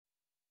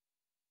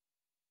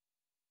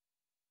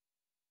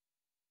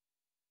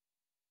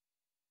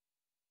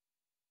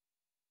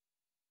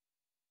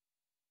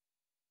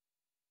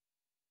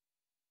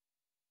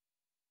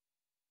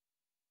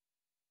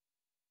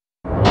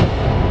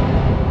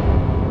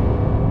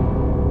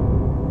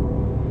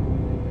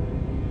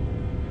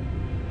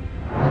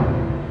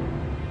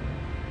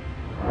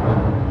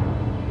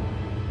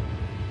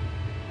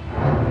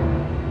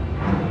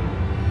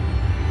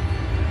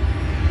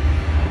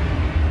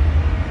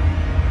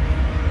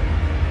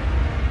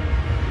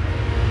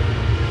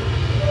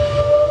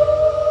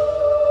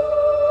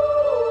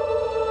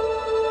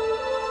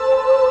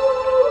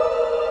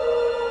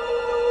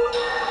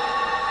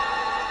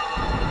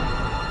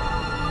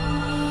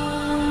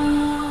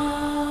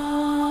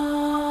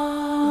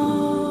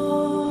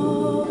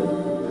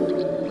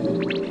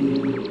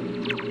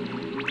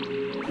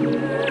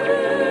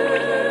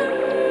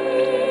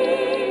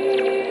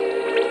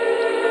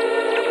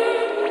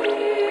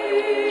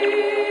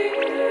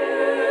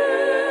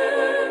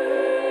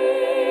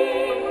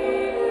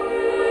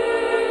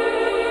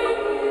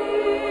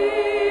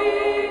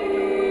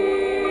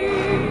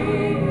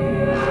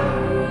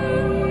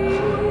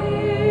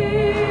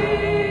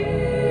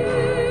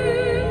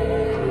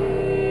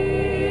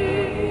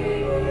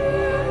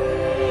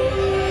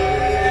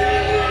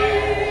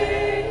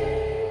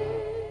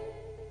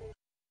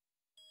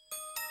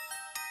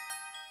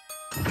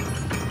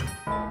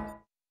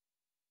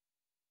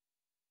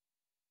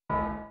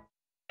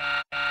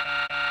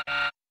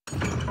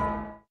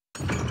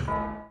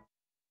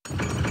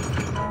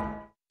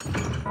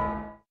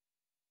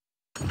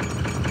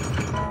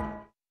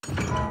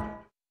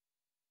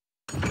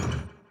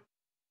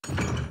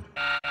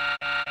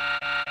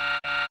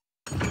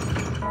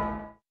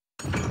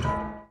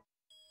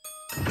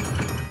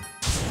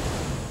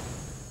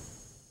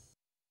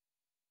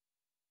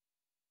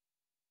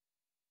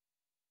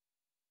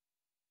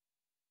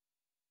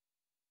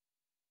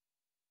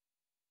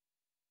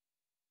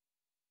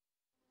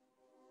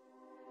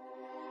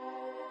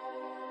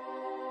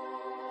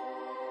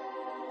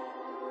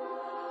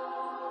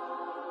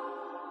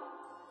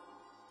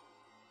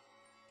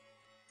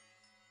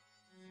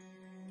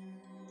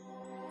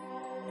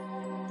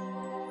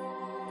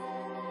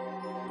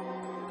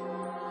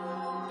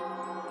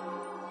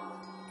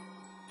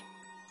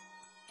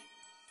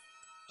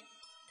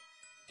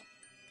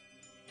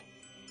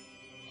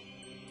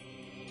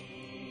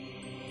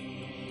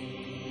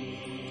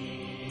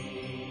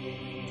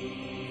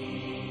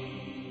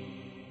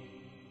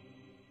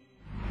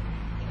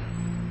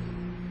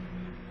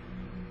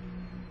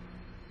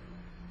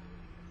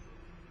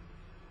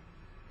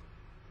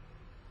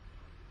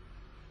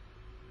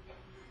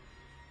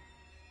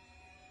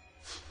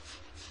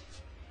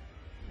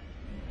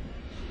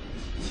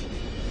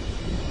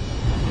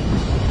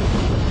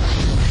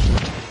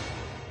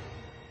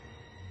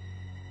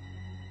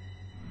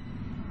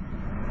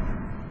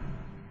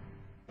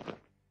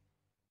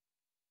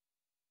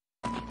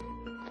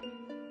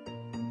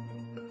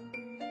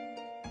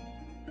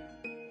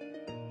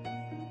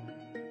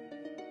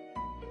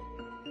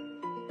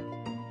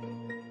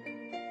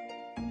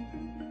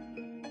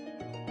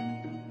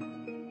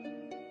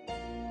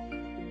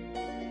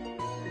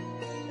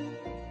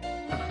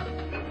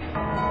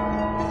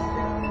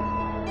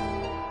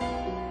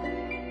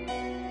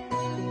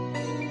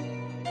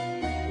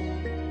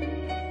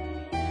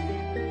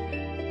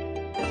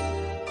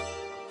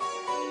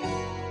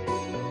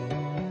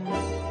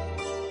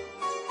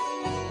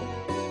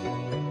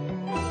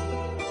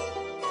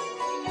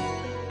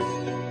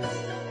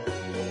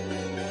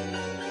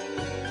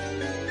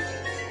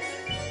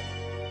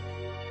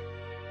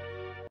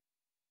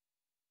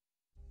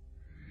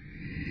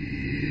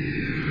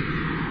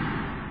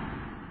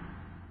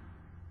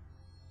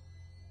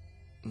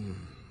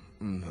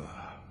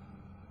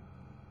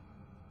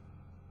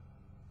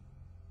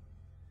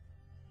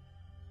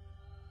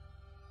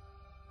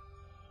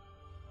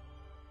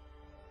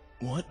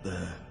What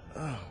the...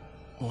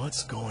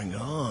 what's going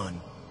on?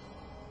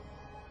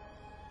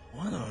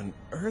 What on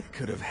earth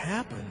could have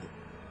happened?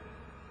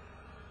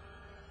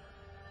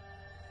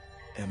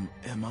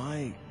 Am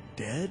I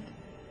dead?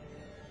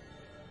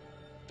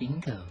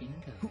 Bingo.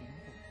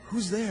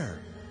 Who's there?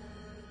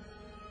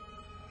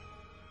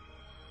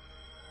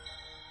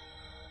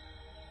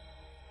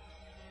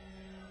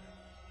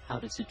 How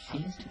does it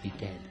feel to be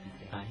dead,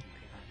 right?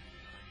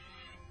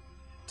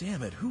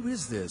 Damn it, who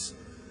is this?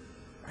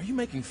 Are you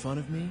making fun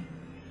of me?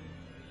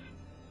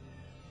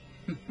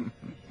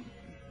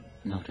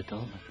 Not at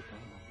all.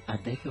 I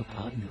beg your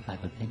pardon if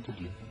I've offended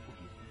you.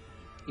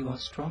 You are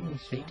strongly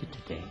fated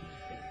today.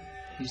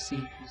 You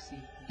see,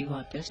 you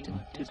are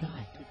destined to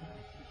die.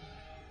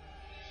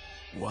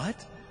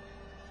 What?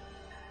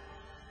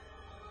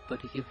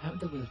 But if you have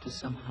the will to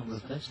somehow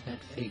reverse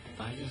that fate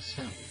by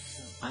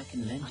yourself, I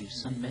can lend you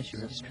some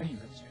measure of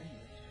strength.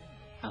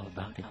 How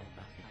about it?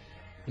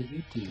 Will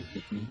you deal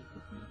with me?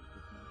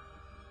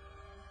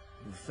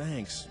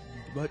 Thanks,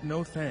 but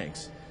no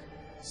thanks.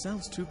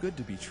 Sounds too good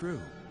to be true.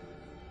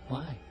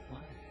 Why?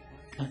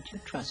 Can't you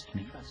trust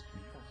me?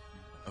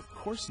 Of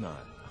course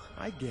not.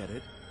 I get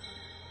it.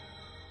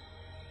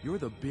 You're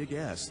the Big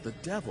S, the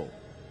devil.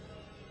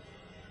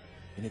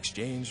 In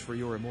exchange for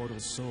your immortal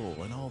soul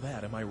and all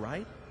that, am I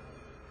right?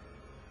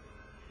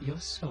 Your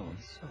soul?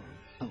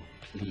 Oh,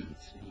 please.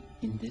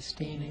 In this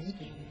day and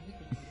age?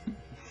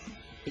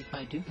 If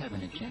I do have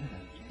an agenda,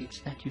 it's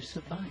that you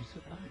survive.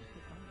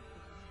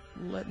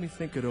 Let me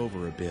think it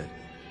over a bit.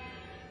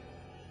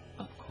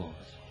 Of course.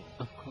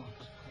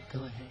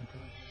 Go ahead.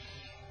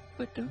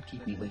 But don't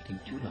keep me waiting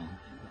too long.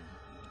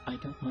 I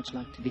don't much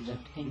like to be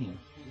left hanging.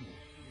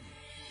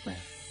 Well,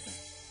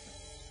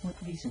 what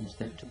reason is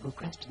there to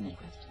procrastinate?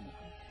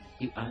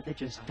 You either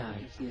just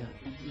die here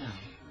and now,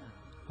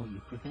 or you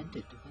prevent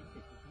it.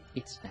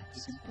 It's that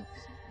simple.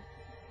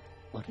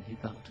 What have you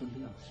got to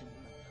lose?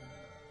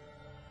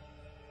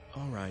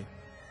 All right.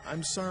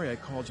 I'm sorry I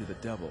called you the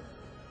devil.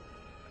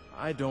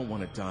 I don't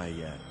want to die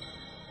yet.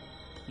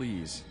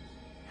 Please,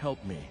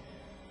 help me.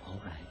 All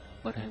right,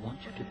 but I want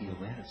you to be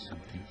aware of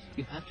something.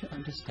 You have to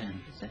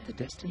understand that the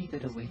destiny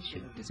that awaits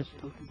you is a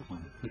potent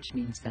one, which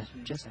means that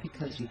just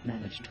because you've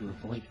managed to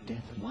avoid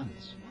death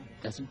once,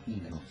 doesn't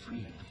mean you're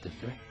free of the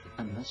threat.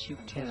 Unless you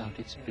tear out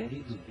its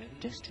very root,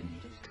 destiny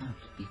can't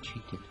be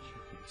cheated.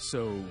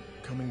 So,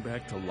 coming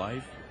back to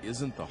life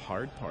isn't the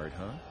hard part,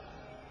 huh?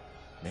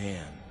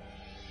 Man,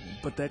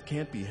 but that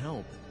can't be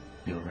helped.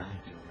 You're right.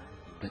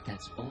 But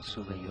that's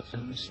also where your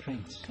own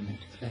strengths come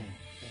into play.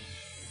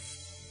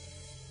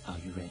 Are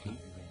you ready?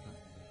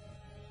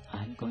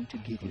 I'm going to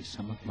give you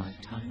some of my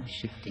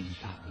time-shifting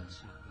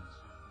powers.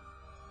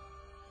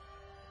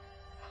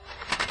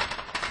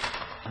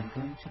 I'm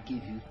going to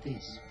give you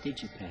this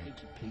digipad.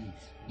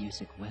 Please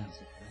use it well.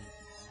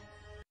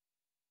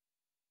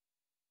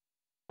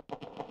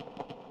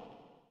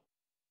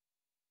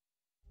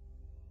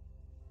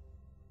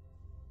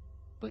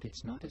 But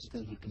it's not as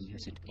though you can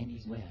use it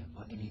anywhere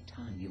or any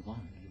time you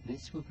want.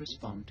 This will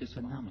respond to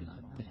phenomena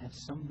that have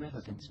some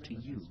relevance to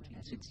you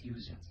as its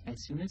user.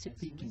 As soon as it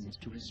begins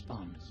to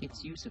respond,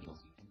 it's usable.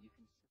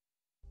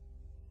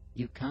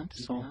 You can't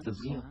solve the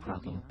real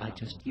problem by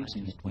just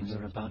using it when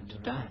you're about to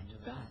die.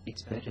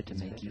 It's better to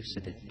make use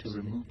of it to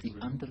remove the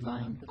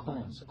underlying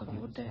cause of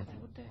your death.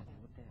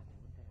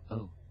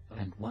 Oh,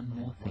 and one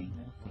more thing.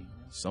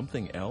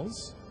 Something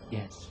else?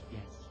 Yes.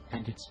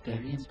 And it's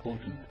very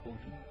important.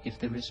 If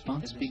the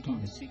response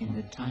begins in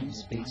the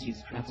time-space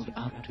you've traveled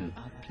out to,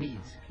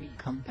 please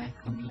come back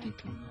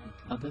immediately.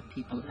 Other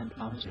people and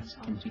objects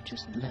can be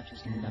just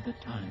left in another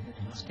time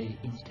and stay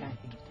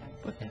intact.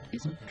 But that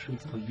isn't true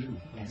for you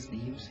as the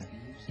user.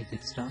 If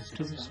it starts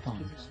to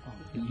respond,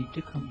 you need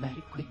to come back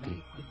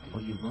quickly,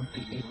 or you won't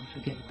be able to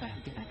get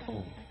back at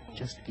all.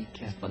 Just be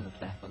careful of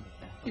that.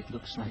 It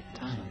looks like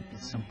time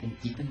is something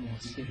even more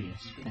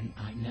serious than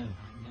I know.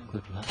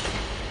 Good luck.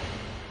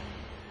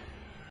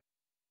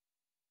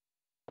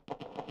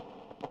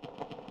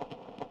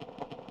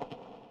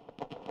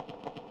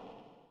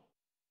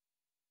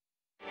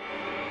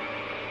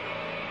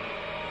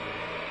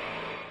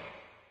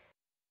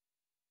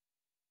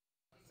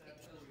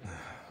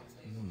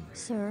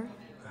 Sir,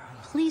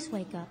 please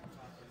wake up.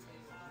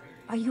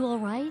 Are you all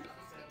right?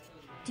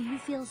 Do you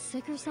feel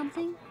sick or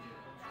something?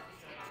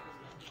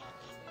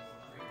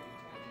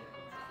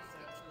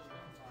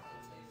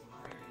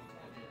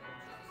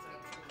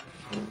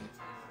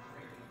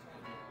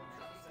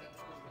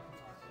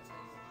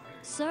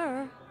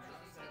 Sir?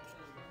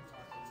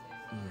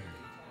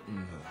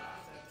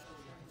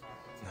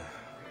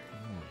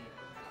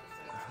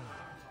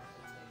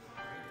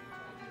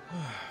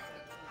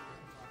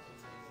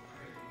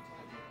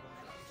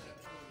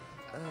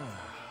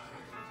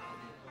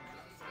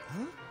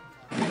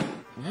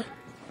 What?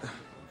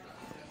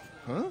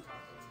 Huh?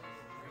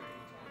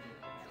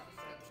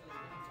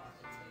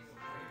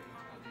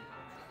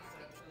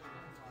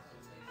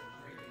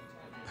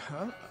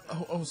 Huh?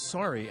 Oh,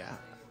 sorry.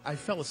 I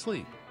fell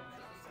asleep.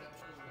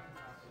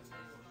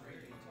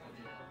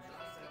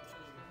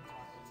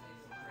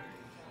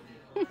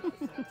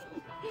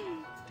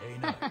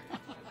 Dana.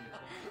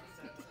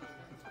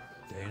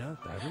 Dana,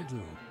 that'll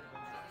do.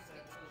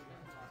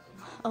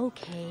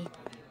 Okay.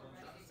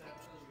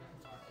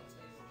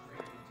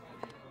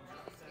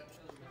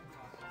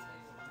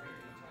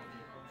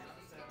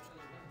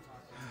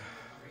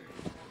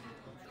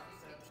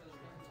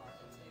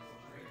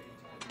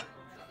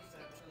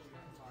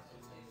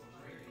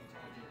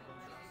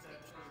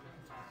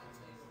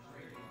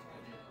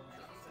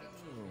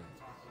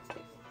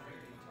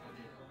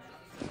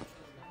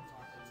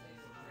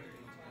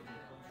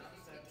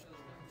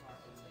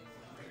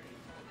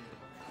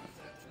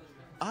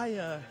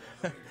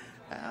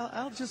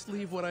 I'll just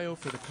leave what I owe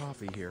for the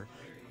coffee here.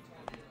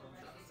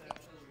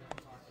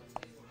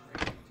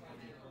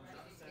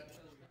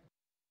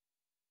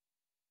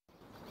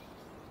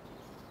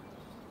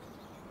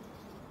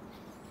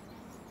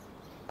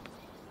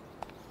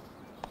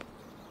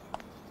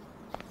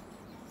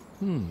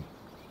 Hmm.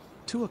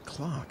 2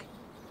 o'clock.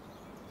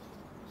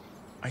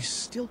 I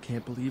still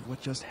can't believe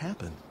what just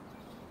happened.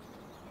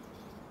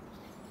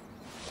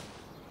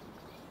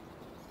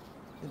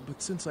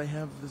 But since I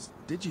have this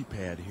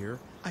digipad here,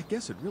 I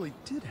guess it really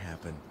did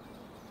happen.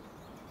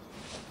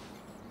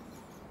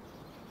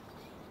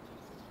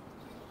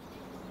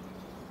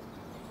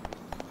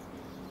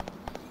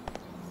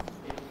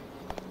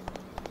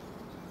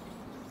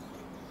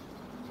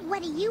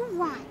 What do you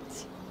want?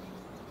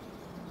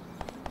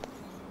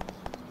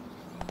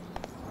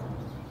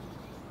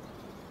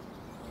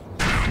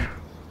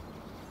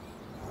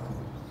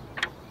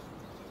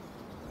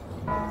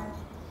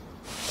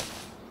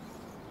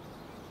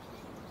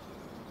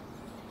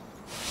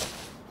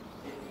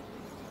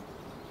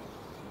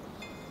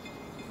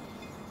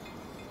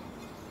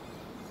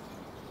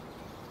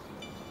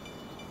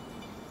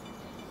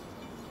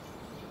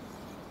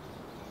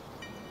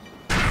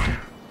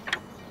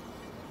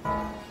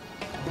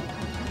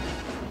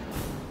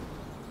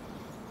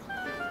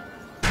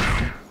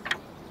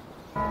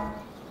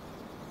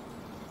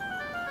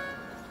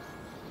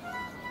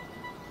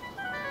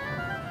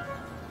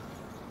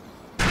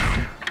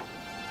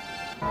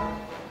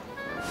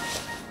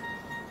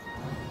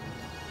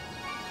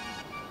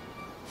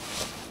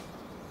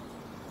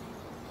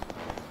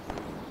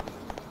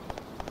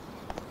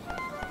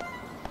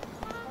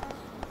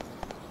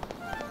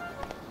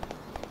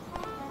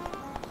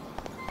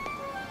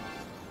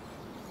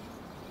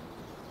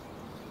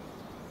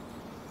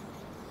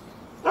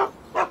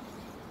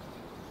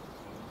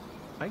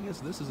 I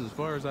guess this is as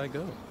far as I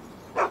go.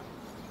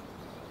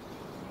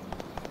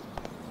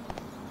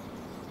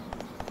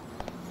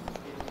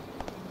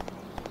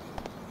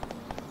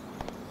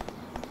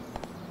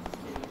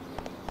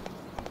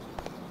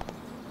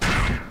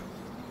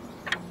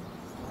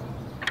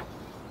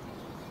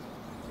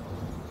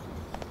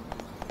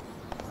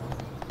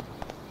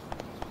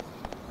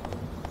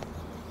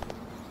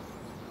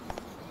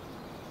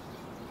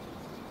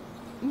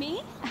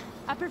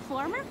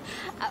 performer?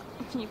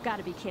 You've got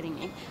to be kidding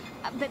me.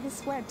 But this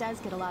square does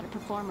get a lot of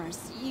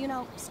performers. You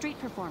know, street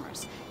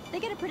performers. They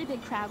get a pretty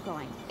big crowd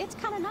going. It's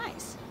kind of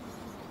nice.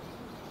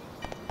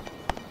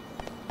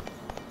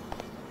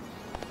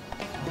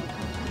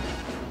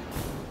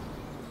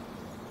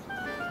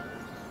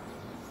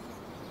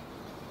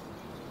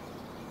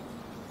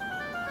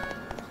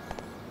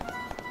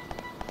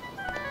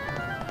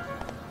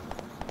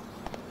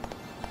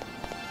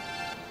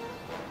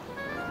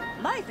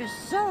 Life is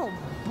so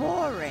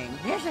boring,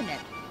 isn't it?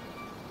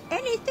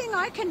 Anything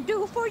I can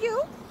do for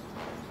you?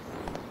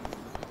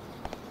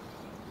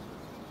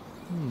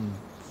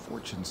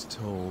 Fortune's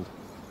told.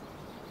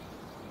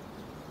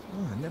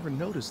 Oh, I never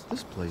noticed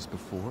this place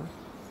before.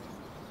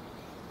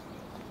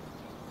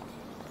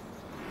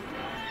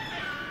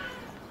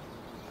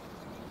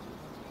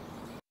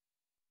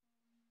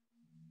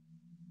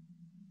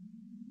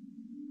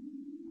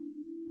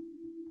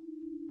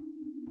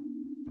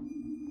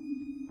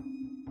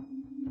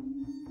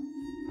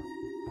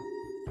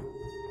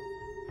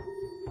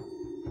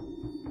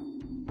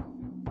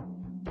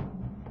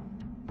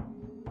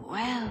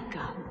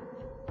 Welcome.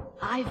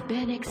 I've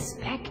been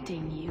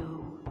expecting you.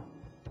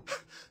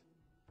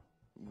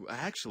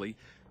 Actually,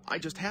 I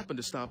just happened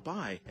to stop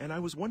by, and I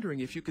was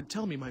wondering if you could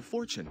tell me my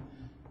fortune.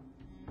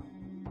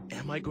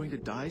 Am I going to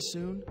die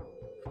soon?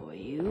 For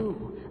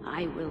you,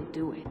 I will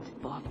do it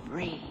for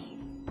free.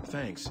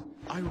 Thanks.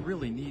 I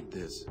really need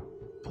this.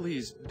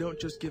 Please, don't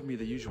just give me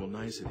the usual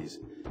niceties.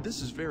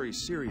 This is very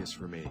serious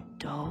for me.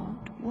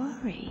 Don't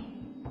worry.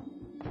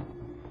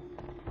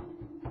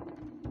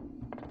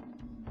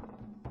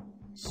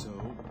 So?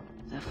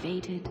 The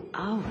fated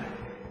hour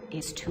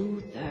is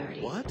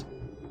 2:30. What?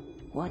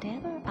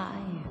 Whatever I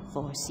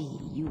foresee,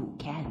 you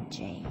can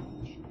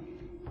change.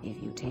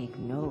 If you take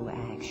no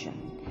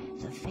action,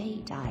 the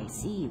fate I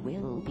see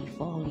will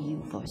befall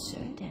you for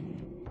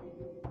certain.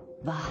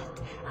 But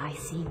I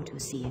seem to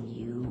see in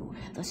you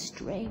the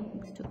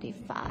strength to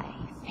defy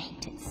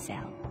fate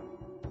itself.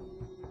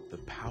 The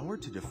power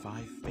to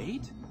defy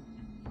fate?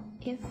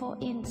 If, for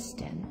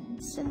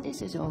instance, and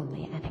this is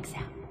only an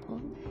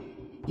example,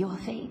 your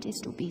fate is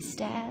to be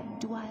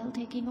stabbed while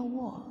taking a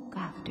walk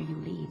after you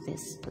leave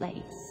this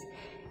place,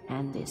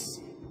 and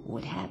this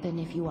would happen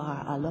if you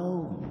are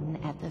alone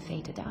at the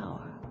fated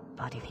hour.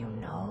 But if you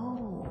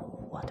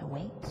know what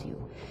awaits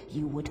you,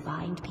 you would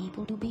find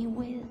people to be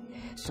with,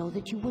 so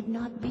that you would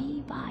not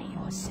be by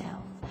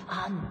yourself,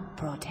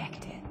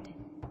 unprotected.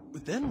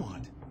 But then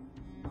what?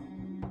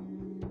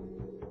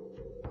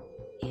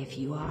 If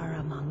you are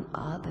among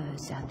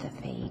others at the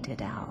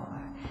fated hour,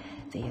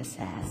 the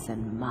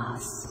assassin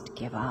must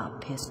give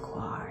up his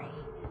quarry,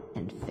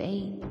 and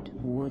fate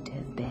would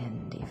have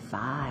been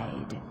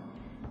defied.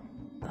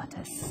 But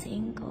a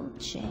single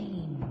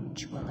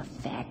change will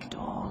affect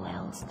all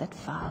else that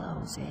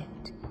follows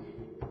it.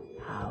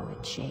 How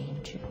it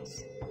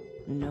changes,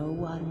 no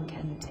one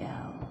can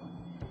tell.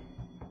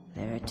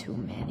 There are too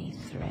many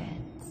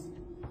threads,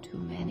 too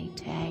many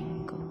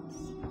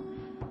tangles.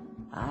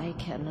 I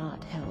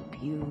cannot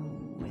help you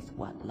with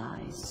what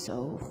lies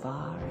so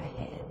far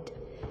ahead.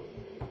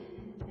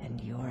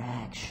 And your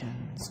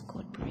actions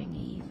could bring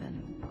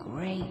even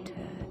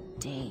greater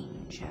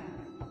danger.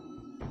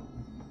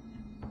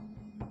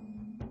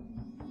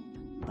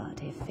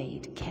 But if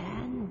fate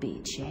can be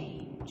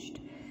changed,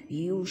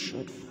 you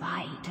should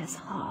fight as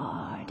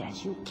hard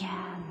as you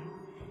can.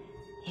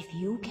 If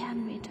you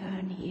can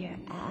return here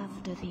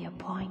after the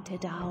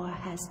appointed hour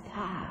has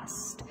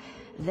passed,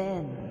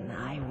 then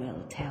I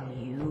will tell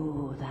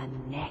you the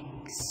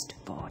next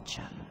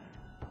fortune.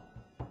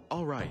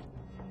 All right.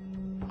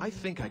 I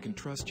think I can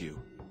trust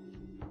you.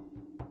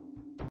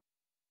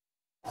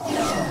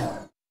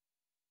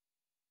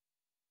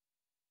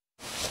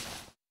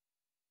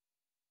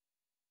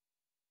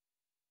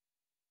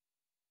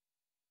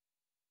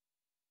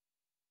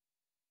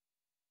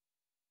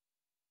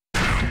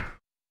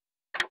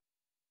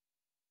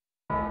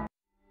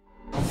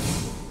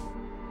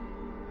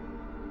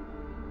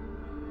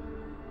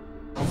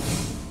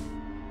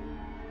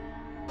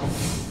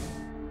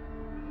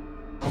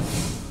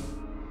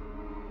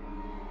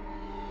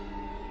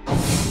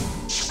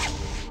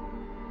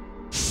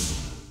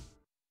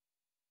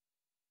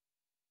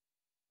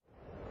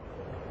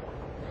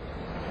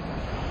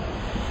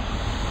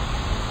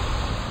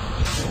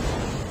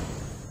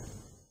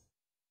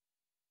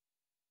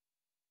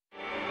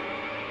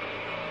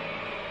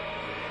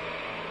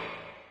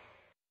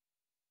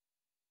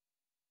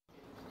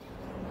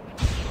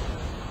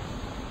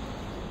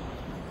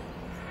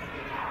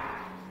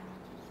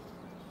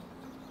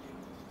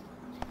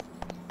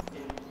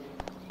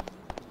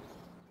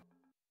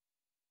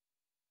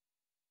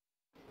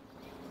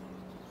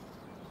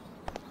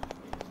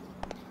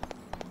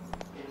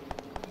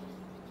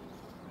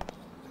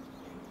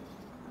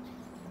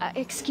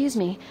 Excuse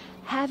me,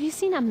 have you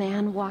seen a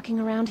man walking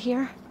around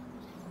here?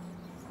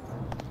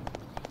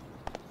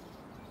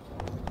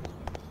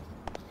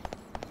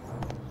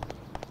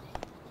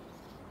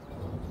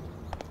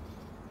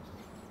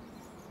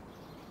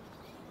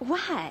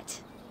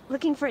 What?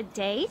 Looking for a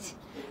date?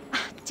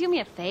 do me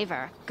a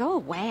favor. Go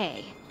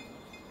away.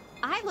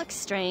 I look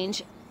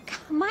strange.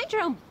 Mind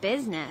your own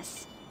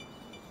business.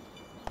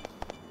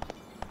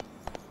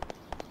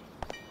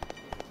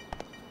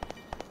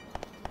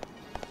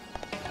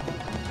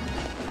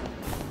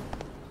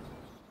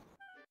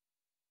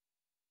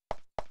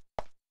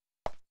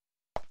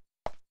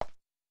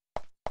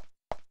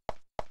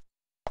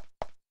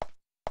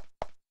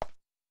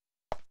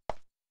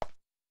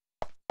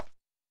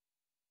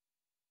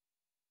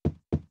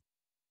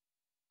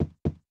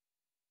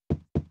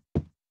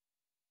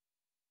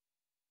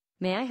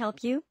 May I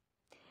help you?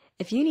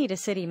 If you need a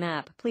city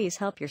map, please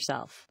help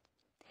yourself.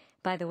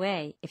 By the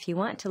way, if you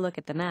want to look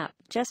at the map,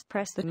 just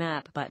press the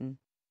map button.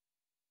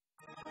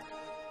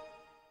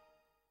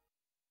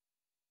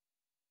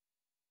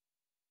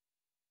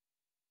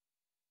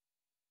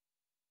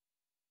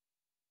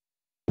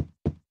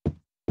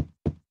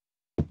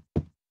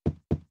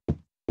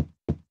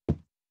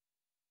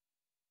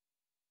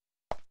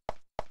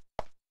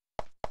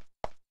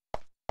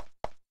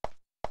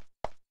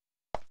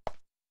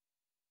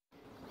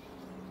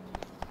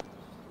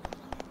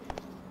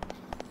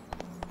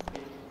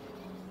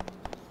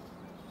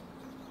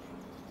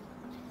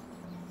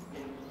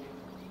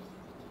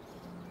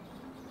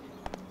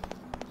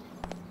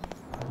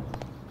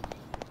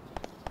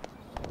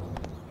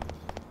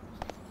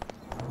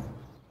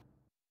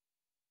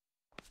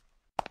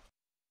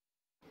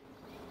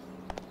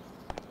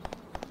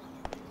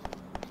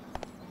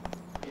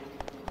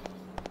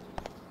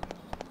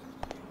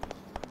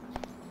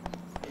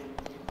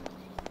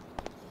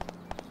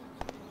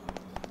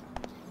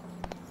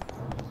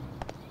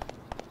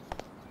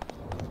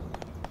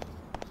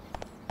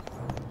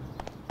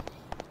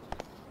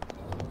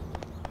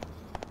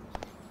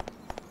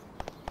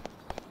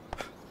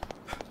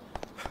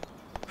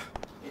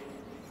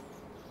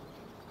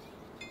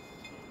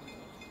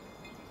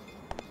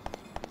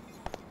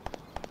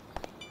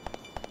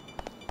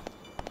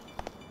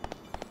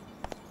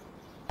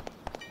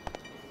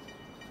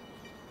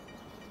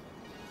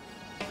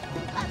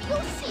 You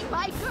see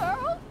my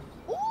girl?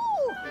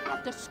 Ooh,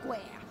 at the square.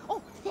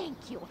 Oh,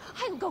 thank you.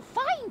 I'll go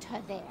find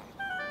her there.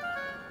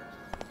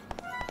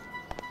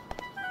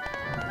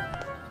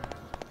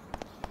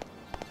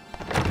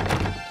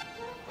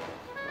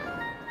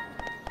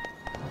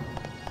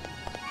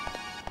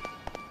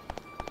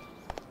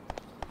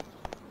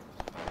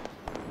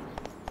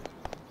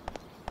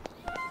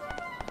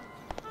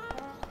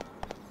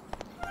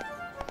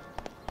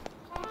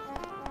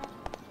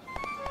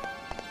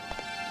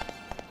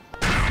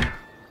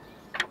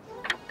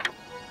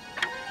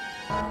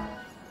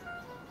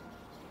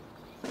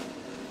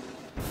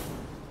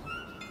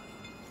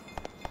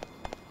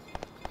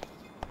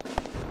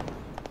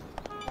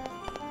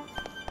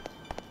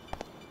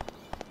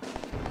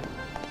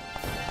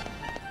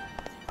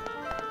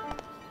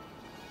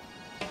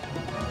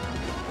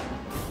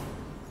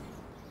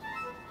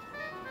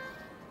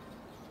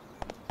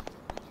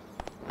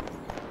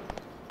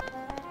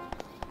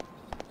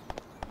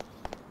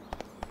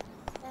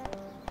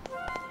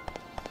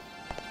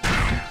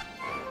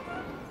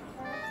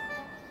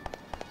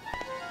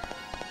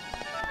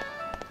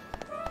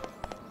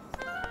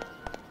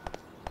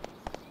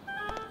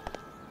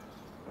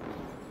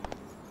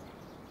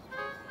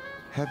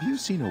 Have you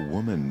seen a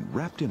woman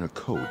wrapped in a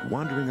coat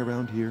wandering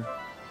around here?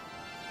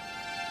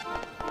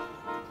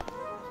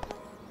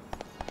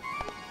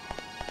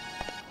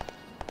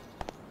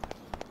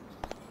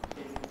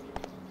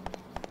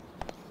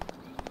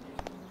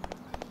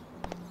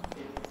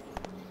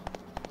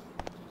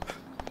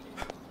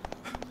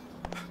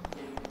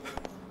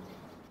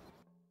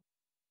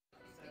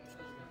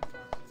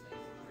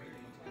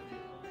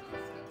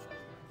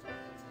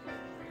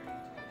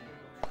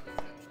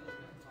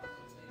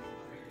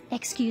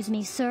 Excuse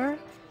me, sir.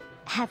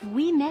 Have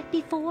we met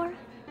before?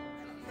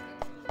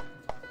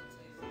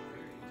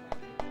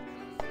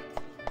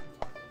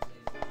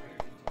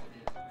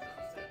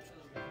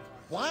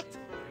 What?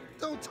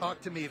 Don't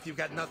talk to me if you've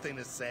got nothing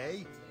to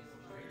say.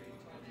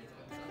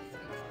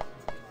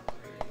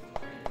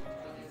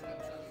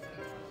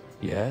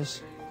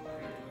 Yes?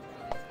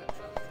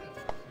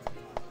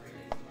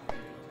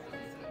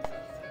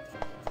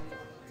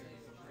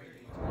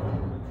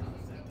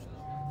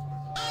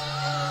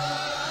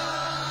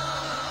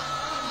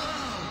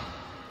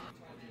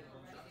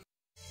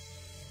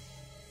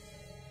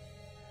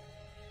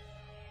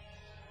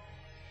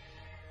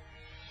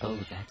 Oh,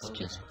 that's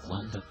just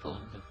wonderful.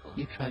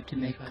 You tried to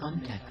make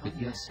contact with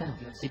yourself,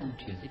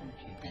 didn't you?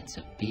 That's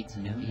a big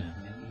no-no.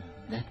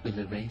 That will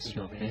erase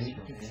your very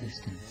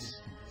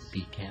existence.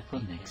 Be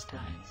careful next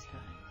time.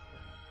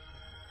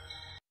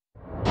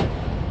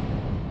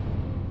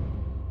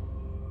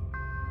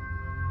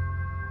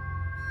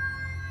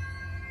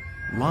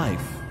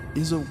 Life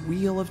is a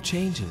wheel of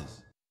changes.